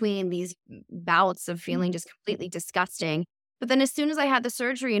in between these bouts of feeling just completely disgusting. But then as soon as I had the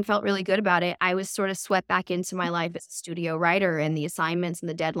surgery and felt really good about it, I was sort of swept back into my life as a studio writer and the assignments and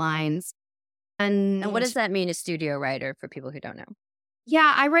the deadlines. And what does that mean, a studio writer, for people who don't know?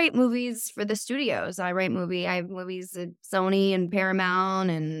 Yeah, I write movies for the studios. I have movies at Sony and Paramount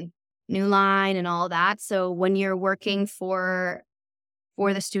and New Line and all that. So when you're working for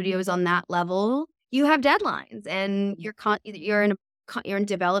the studios on that level, you have deadlines and you're in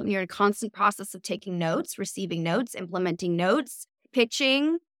development. You're in a constant process of taking notes, receiving notes, implementing notes,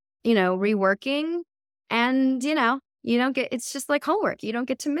 pitching, reworking, and you don't get, it's just like homework. You don't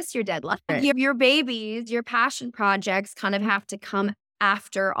get to miss your deadline. Right. Your babies, your passion projects kind of have to come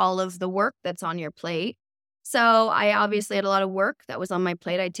after all of the work that's on your plate. So I obviously had a lot of work that was on my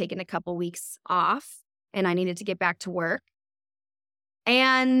plate. I'd taken a couple weeks off and I needed to get back to work.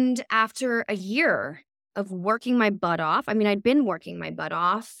 And after a year of working my butt off. I mean, I'd been working my butt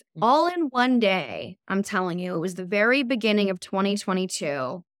off all in one day. I'm telling you, it was the very beginning of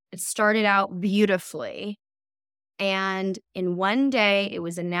 2022. It started out beautifully. And in one day, it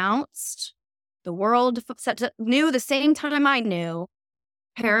was announced. The world knew the same time I knew.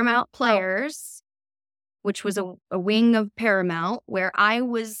 Paramount Players, which was a wing of Paramount, where I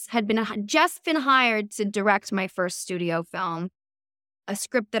had just been hired to direct my first studio film. A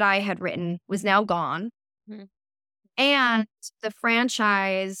script that I had written was now gone. Mm-hmm. And the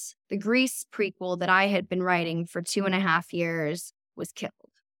franchise, the Grease prequel that I had been writing for 2.5 years, was killed.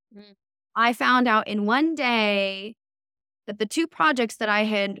 Mm-hmm. I found out in one day that the two projects that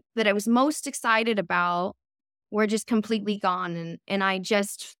I was most excited about were just completely gone. And I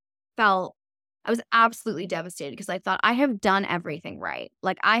just felt, I was absolutely devastated because I thought, I have done everything right.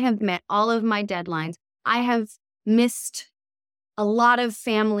 Like, I have met all of my deadlines. I have missed a lot of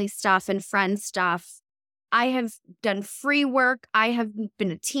family stuff and friend stuff. I have done free work. I have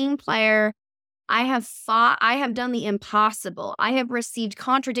been a team player. I have fought. I have done the impossible. I have received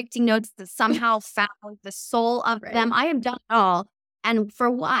contradicting notes that somehow found the soul of them. I have done it all. And for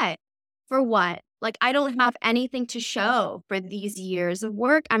what? For what? Like, I don't have anything to show for these years of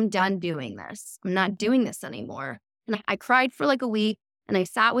work. I'm done doing this. I'm not doing this anymore. And I cried for like a week, and I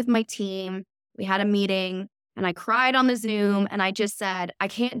sat with my team. We had a meeting, and I cried on the Zoom, and I just said, I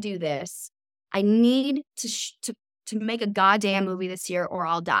can't do this. I need to make a goddamn movie this year or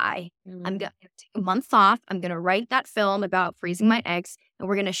I'll die. Mm-hmm. I'm going to take a month off. I'm going to write that film about freezing my eggs, and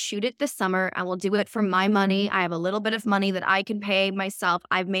we're going to shoot it this summer, and we'll do it for my money. I have a little bit of money that I can pay myself.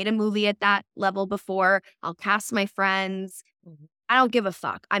 I've made a movie at that level before. I'll cast my friends. Mm-hmm. I don't give a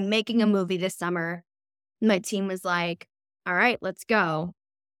fuck. I'm making a movie this summer. My team was like, all right, let's go.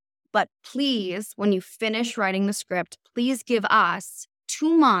 But please, when you finish writing the script, please give us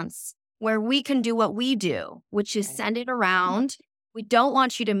 2 months where we can do what we do, which is send it around. We don't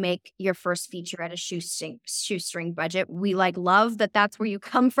want you to make your first feature at a shoestring budget. We love that that's where you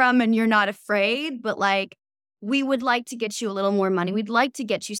come from and you're not afraid, but we would like to get you a little more money. We'd like to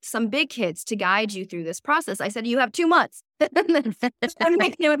get you some big hits to guide you through this process. I said, you have 2 months. I'm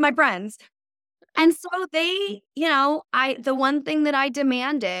making it with my friends. And so they, the one thing that I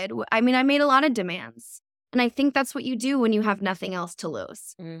demanded, I made a lot of demands. And I think that's what you do when you have nothing else to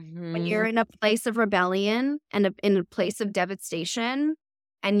lose. Mm-hmm. When you're in a place of rebellion and in a place of devastation,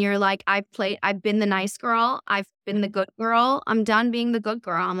 and you're like, I've been the nice girl. I've been the good girl. I'm done being the good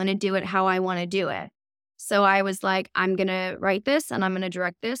girl. I'm going to do it how I want to do it. So I was like, I'm going to write this, and I'm going to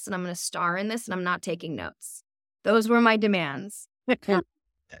direct this, and I'm going to star in this, and I'm not taking notes. Those were my demands.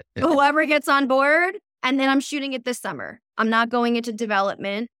 Whoever gets on board, and then I'm shooting it this summer. I'm not going into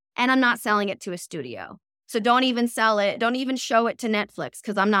development, and I'm not selling it to a studio. So don't even sell it. Don't even show it to Netflix,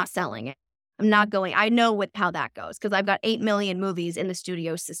 because I'm not selling it. I'm not going. I know how that goes, because I've got 8 million movies in the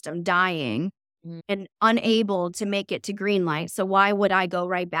studio system dying and unable to make it to greenlight. So why would I go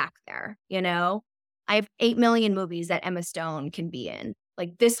right back there? I have 8 million movies that Emma Stone can be in.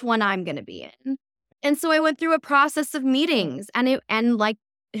 Like, this one I'm going to be in. And so I went through a process of meetings, and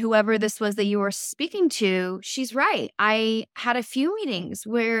whoever this was that you were speaking to, she's right. I had a few meetings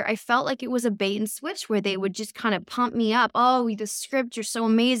where I felt like it was a bait and switch, where they would just kind of pump me up. Oh, the script, you're so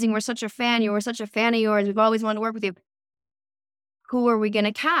amazing. We're such a fan. We're such a fan of yours. We've always wanted to work with you. Who are we going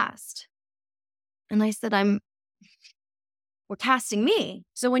to cast? And I said, we're casting me.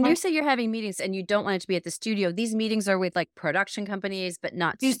 So when you say you're having meetings and you don't want it to be at the studio, these meetings are with production companies, but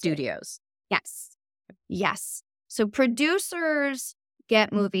not studios. Yes. So producers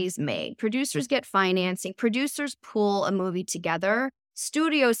get movies made. Producers get financing. Producers pull a movie together.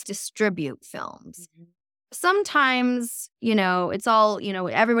 Studios distribute films. Mm-hmm. Sometimes, it's all,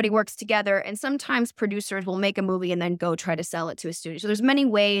 everybody works together. And sometimes producers will make a movie and then go try to sell it to a studio. So there's many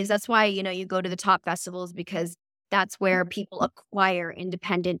ways. That's why, you go to the top festivals, because that's where people acquire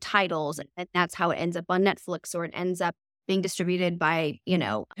independent titles. And that's how it ends up on Netflix, or it ends up being distributed by,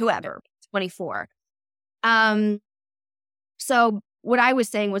 whoever, 24. So what I was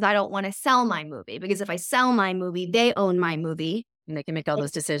saying was, I don't want to sell my movie, because if I sell my movie, they own my movie. And they can make all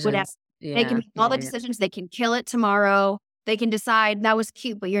those decisions. They can make all the decisions. They can kill it tomorrow. They can decide, that was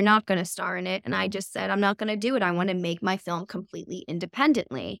cute, but you're not going to star in it. And I just said, I'm not going to do it. I want to make my film completely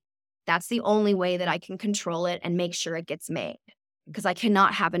independently. That's the only way that I can control it and make sure it gets made, because I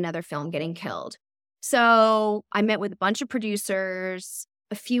cannot have another film getting killed. So I met with a bunch of producers.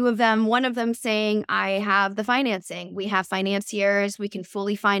 A few of them, one of them saying, I have the financing. We have financiers. We can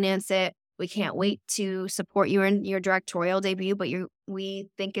fully finance it. We can't wait to support you in your directorial debut, but we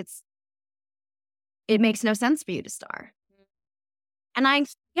think it makes no sense for you to star. And I,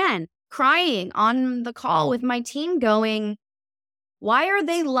 again, crying on the call with my team going, why are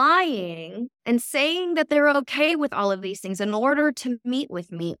they lying and saying that they're okay with all of these things in order to meet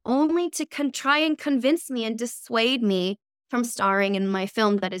with me, only to try and convince me and dissuade me from starring in my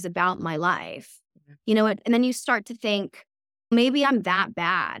film that is about my life? You know, and then you start to think, maybe I'm that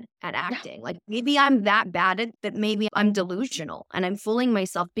bad at acting. Like maybe I'm that bad at that. Maybe I'm delusional and I'm fooling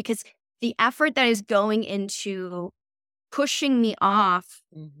myself, because the effort that is going into pushing me off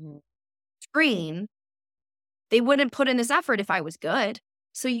screen, they wouldn't put in this effort if I was good.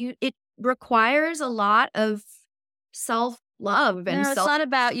 So it requires a lot of self-love and it's not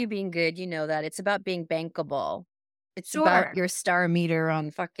about you being good. You know that. It's about being bankable. It's about your star meter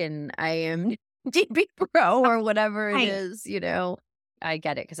on fucking IMDb Pro or whatever it is, you know. I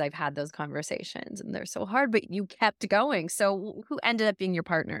get it, because I've had those conversations and they're so hard, but you kept going. So who ended up being your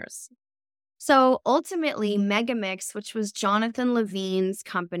partners? So ultimately, Megamix, which was Jonathan Levine's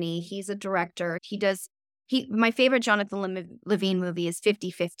company, he's a director. My favorite Jonathan Levine movie is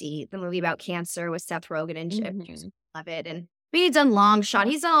 50/50, the movie about cancer with Seth Rogen and Jim. Love it. And he's done Long Shot.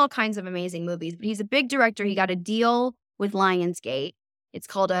 He's done all kinds of amazing movies, but he's a big director. He got a deal with Lionsgate. It's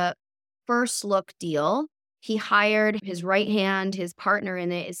called a first look deal. He hired his right hand, his partner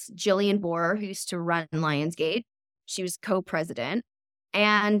in it is Jillian Borer, who used to run Lionsgate. She was co-president.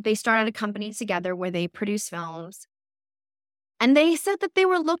 And they started a company together where they produce films. And they said that they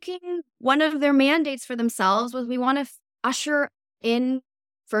were one of their mandates for themselves was, we want to usher in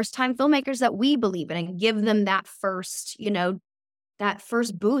first-time filmmakers that we believe in and give them that first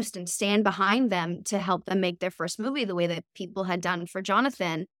boost and stand behind them to help them make their first movie the way that people had done for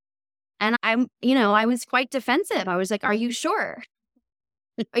Jonathan. And I was quite defensive. I was like, are you sure?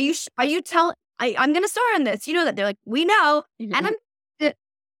 I'm going to star in this. You know that. They're like, we know. And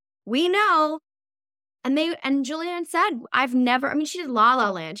we know. And Julianne said, she did La La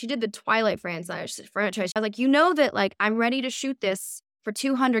Land. She did the Twilight franchise. I was like, you know that, like, I'm ready to shoot this for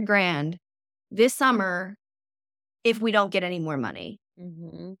 $200,000 this summer if we don't get any more money.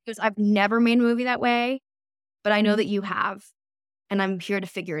 Because I've never made a movie that way, but I know that you have, and I'm here to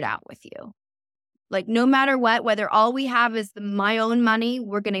figure it out with you. Like, no matter what, whether all we have is my own money,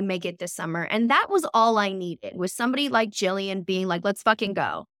 we're going to make it this summer. And that was all I needed, was somebody like Jillian being like, let's fucking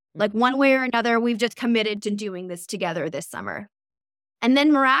go. Like, one way or another, we've just committed to doing this together this summer. And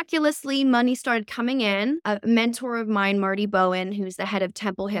then miraculously, money started coming in. A mentor of mine, Marty Bowen, who's the head of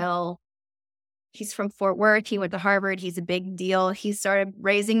Temple Hill, he's from Fort Worth. He went to Harvard. He's a big deal. He started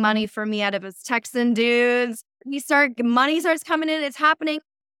raising money for me out of his Texan dudes. Money starts coming in. It's happening.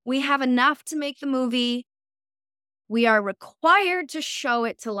 We have enough to make the movie. We are required to show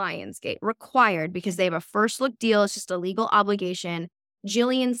it to Lionsgate. Required, because they have a first look deal. It's just a legal obligation.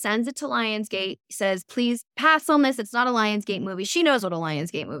 Jillian sends it to Lionsgate, says, please pass on this. It's not a Lionsgate movie. She knows what a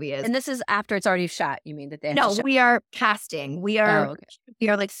Lionsgate movie is. And this is after it's already shot. You mean that they have No, to show? we are casting. We are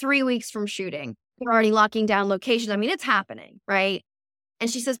like 3 weeks from shooting. We're already locking down locations. I mean, it's happening, right? And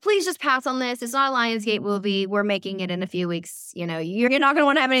she says, please just pass on this. It's not a Lionsgate movie. We're making it in a few weeks. You know, you're not going to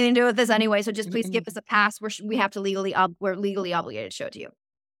want to have anything to do with this anyway. So just please give us a pass. We're legally obligated to show it to you.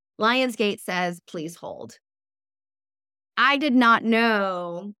 Lionsgate says, please hold. I did not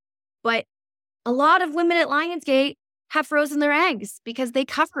know, but a lot of women at Lionsgate have frozen their eggs because they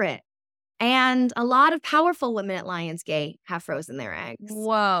cover it. And a lot of powerful women at Lionsgate have frozen their eggs.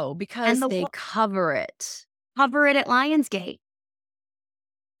 Whoa, because they cover it. Cover it at Lionsgate.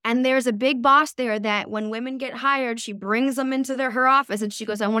 And there's a big boss there that when women get hired, she brings them into her office and she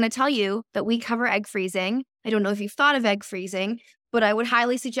goes, I want to tell you that we cover egg freezing. I don't know if you've thought of egg freezing, but I would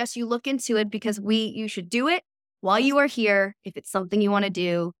highly suggest you look into it, because you should do it while you are here if it's something you want to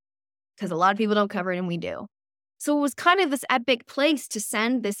do, because a lot of people don't cover it and we do. So it was kind of this epic place to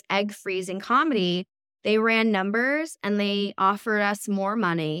send this egg freezing comedy. They ran numbers and they offered us more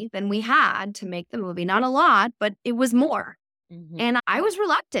money than we had to make the movie. Not a lot, but it was more. And I was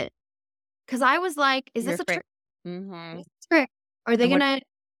reluctant because I was like, is this a trick? Is this a trick? Are they going to?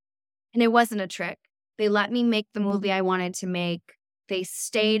 And it wasn't a trick. They let me make the movie I wanted to make. They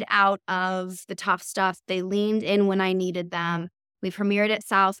stayed out of the tough stuff. They leaned in when I needed them. We premiered at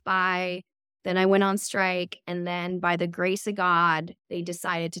South by. Then I went on strike. And then by the grace of God, they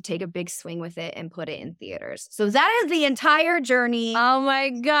decided to take a big swing with it and put it in theaters. So that is the entire journey. Oh my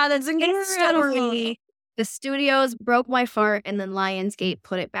God, that's incredible. The studios broke my fart, and then Lionsgate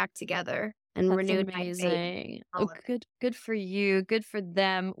put it back together and renewed amazing. My faith. Oh, good for you. Good for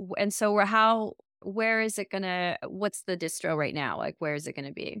them. And so how where is it gonna, what's the distro right now? Like, where is it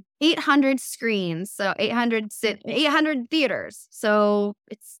gonna be? 800 screens, so 800 theaters. So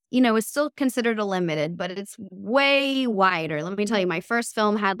it's, it's still considered a limited, but it's way wider. Let me tell you, my first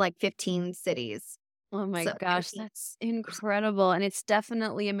film had like 15 cities. Oh my gosh, that's incredible. And it's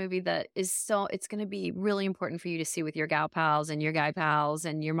definitely a movie that is it's going to be really important for you to see with your gal pals and your guy pals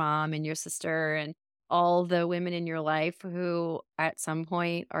and your mom and your sister and all the women in your life who at some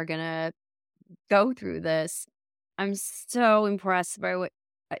point are going to go through this. I'm so impressed by what.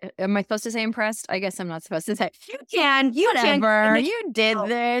 Am I supposed to say impressed? I guess I'm not supposed to say. You can. Whatever. You did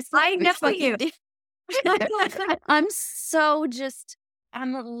this. I know you.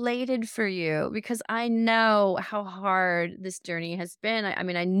 I'm elated for you because I know how hard this journey has been. I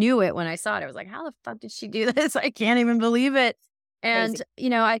mean, I knew it when I saw it. I was like, how the fuck did she do this? I can't even believe it. And,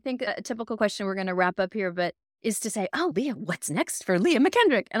 I think a typical question we're going to wrap up here, but is to say, oh, Leah, what's next for Leah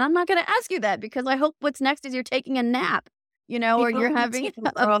McKendrick? And I'm not going to ask you that because I hope what's next is you're taking a nap, or you're having, a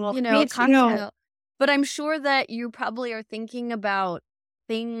cocktail. But I'm sure that you probably are thinking about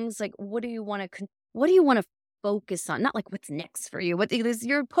things like, what do you want to focus on? Not like what's next for you. What is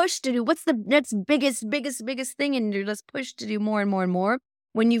your push to do? What's the next biggest thing? And you're just pushed to do more and more and more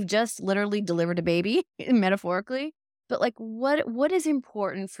when you've just literally delivered a baby, metaphorically. But like, what is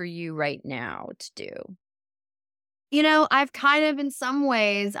important for you right now to do? I've kind of, in some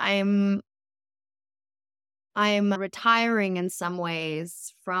ways, I'm retiring in some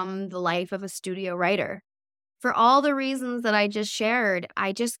ways from the life of a studio writer. For all the reasons that I just shared,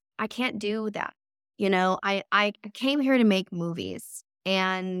 I can't do that. I came here to make movies,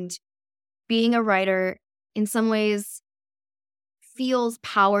 and being a writer in some ways feels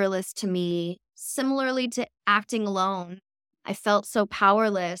powerless to me. Similarly to acting alone, I felt so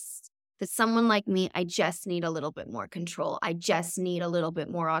powerless that someone like me, I just need a little bit more control. I just need a little bit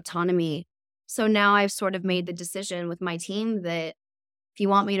more autonomy. So now I've sort of made the decision with my team that if you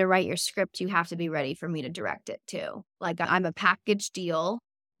want me to write your script, you have to be ready for me to direct it too. Like, I'm a package deal.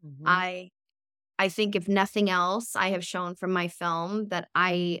 Mm-hmm. I think if nothing else, I have shown from my film that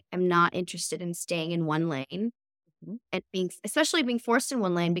I am not interested in staying in one lane, and especially being forced in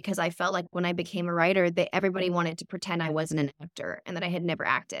one lane, because I felt like when I became a writer, that everybody wanted to pretend I wasn't an actor and that I had never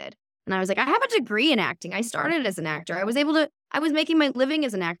acted. And I was like, I have a degree in acting. I started as an actor. I was making my living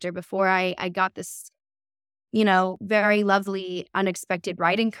as an actor before I got this, very lovely, unexpected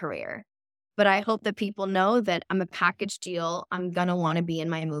writing career. But I hope that people know that I'm a package deal. I'm going to want to be in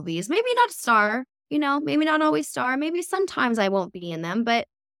my movies. Maybe not star, maybe not always star. Maybe sometimes I won't be in them. But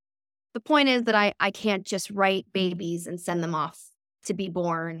the point is that I can't just write babies and send them off to be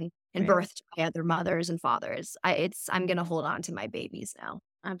born and birthed by other mothers and fathers. I'm going to hold on to my babies now.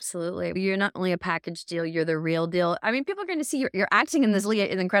 Absolutely. You're not only a package deal, you're the real deal. I mean, people are going to see your acting in this, Leah,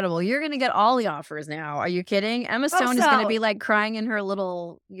 is incredible. You're going to get all the offers now. Are you kidding? Emma Stone is going to be like crying in her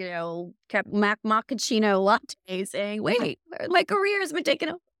little, macchiato latte saying, wait, my career has been taken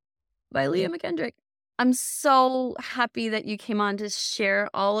over by Leah McKendrick. I'm so happy that you came on to share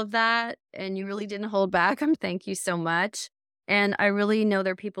all of that and you really didn't hold back. Thank you so much. And I really know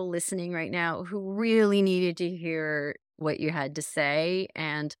there are people listening right now who really needed to hear what you had to say,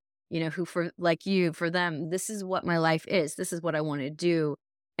 and who for them, this is what my life is, this is what I want to do,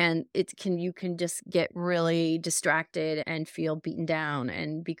 and you can just get really distracted and feel beaten down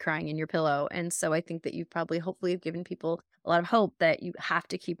and be crying in your pillow. And so I think that you hopefully have given people a lot of hope that you have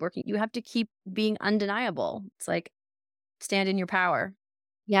to keep working, you have to keep being undeniable. It's like, stand in your power.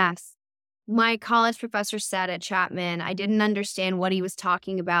 Yes. My college professor said at Chapman, I didn't understand what he was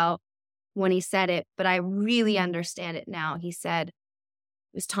talking about when he said it, but I really understand it now. He said, it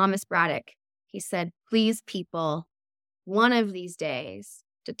was Thomas Braddock. He said, please, people, one of these days,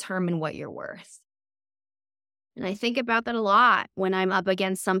 determine what you're worth. And I think about that a lot when I'm up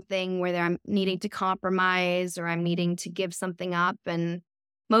against something where I'm needing to compromise or I'm needing to give something up. And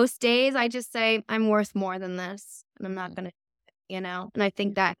most days I just say, I'm worth more than this. And I'm not going to, and I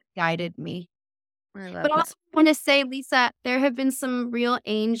think that guided me. But also I want to say, Lisa, there have been some real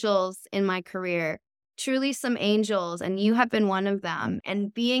angels in my career, truly some angels, and you have been one of them.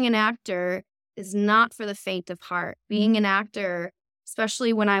 And being an actor is not for the faint of heart. Being an actor,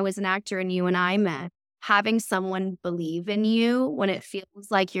 especially when I was an actor and you and I met, having someone believe in you when it feels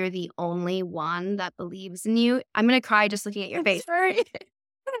like you're the only one that believes in you. I'm going to cry just looking at your face. Sorry.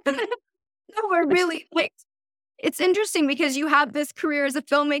 No, we're really like, it's interesting because you have this career as a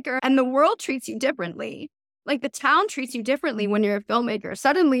filmmaker and the world treats you differently. Like the town treats you differently when you're a filmmaker.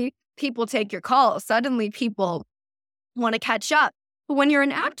 Suddenly people take your calls. Suddenly people want to catch up. But when you're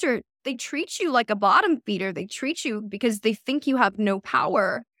an actor, they treat you like a bottom feeder. They treat you because they think you have no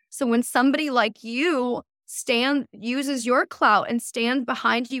power. So when somebody like you uses your clout and stands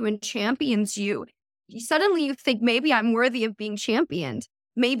behind you and champions you, suddenly you think, maybe I'm worthy of being championed.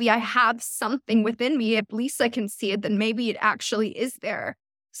 Maybe I have something within me. At least I can see it. Then maybe it actually is there.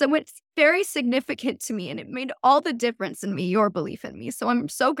 So it's very significant to me, and it made all the difference in me, your belief in me. So I'm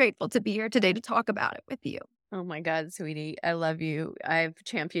so grateful to be here today to talk about it with you. Oh my God, sweetie. I love you. I've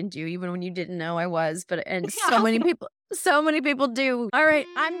championed you even when you didn't know I was, and Yeah. so many people do. All right,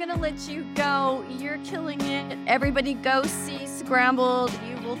 I'm going to let you go. You're killing it. Everybody go see Scrambled.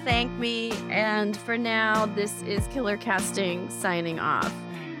 You will thank me. And for now, this is Killer Casting signing off.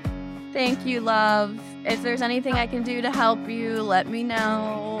 Thank you, love. If there's anything I can do to help you, let me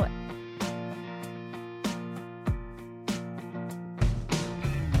know.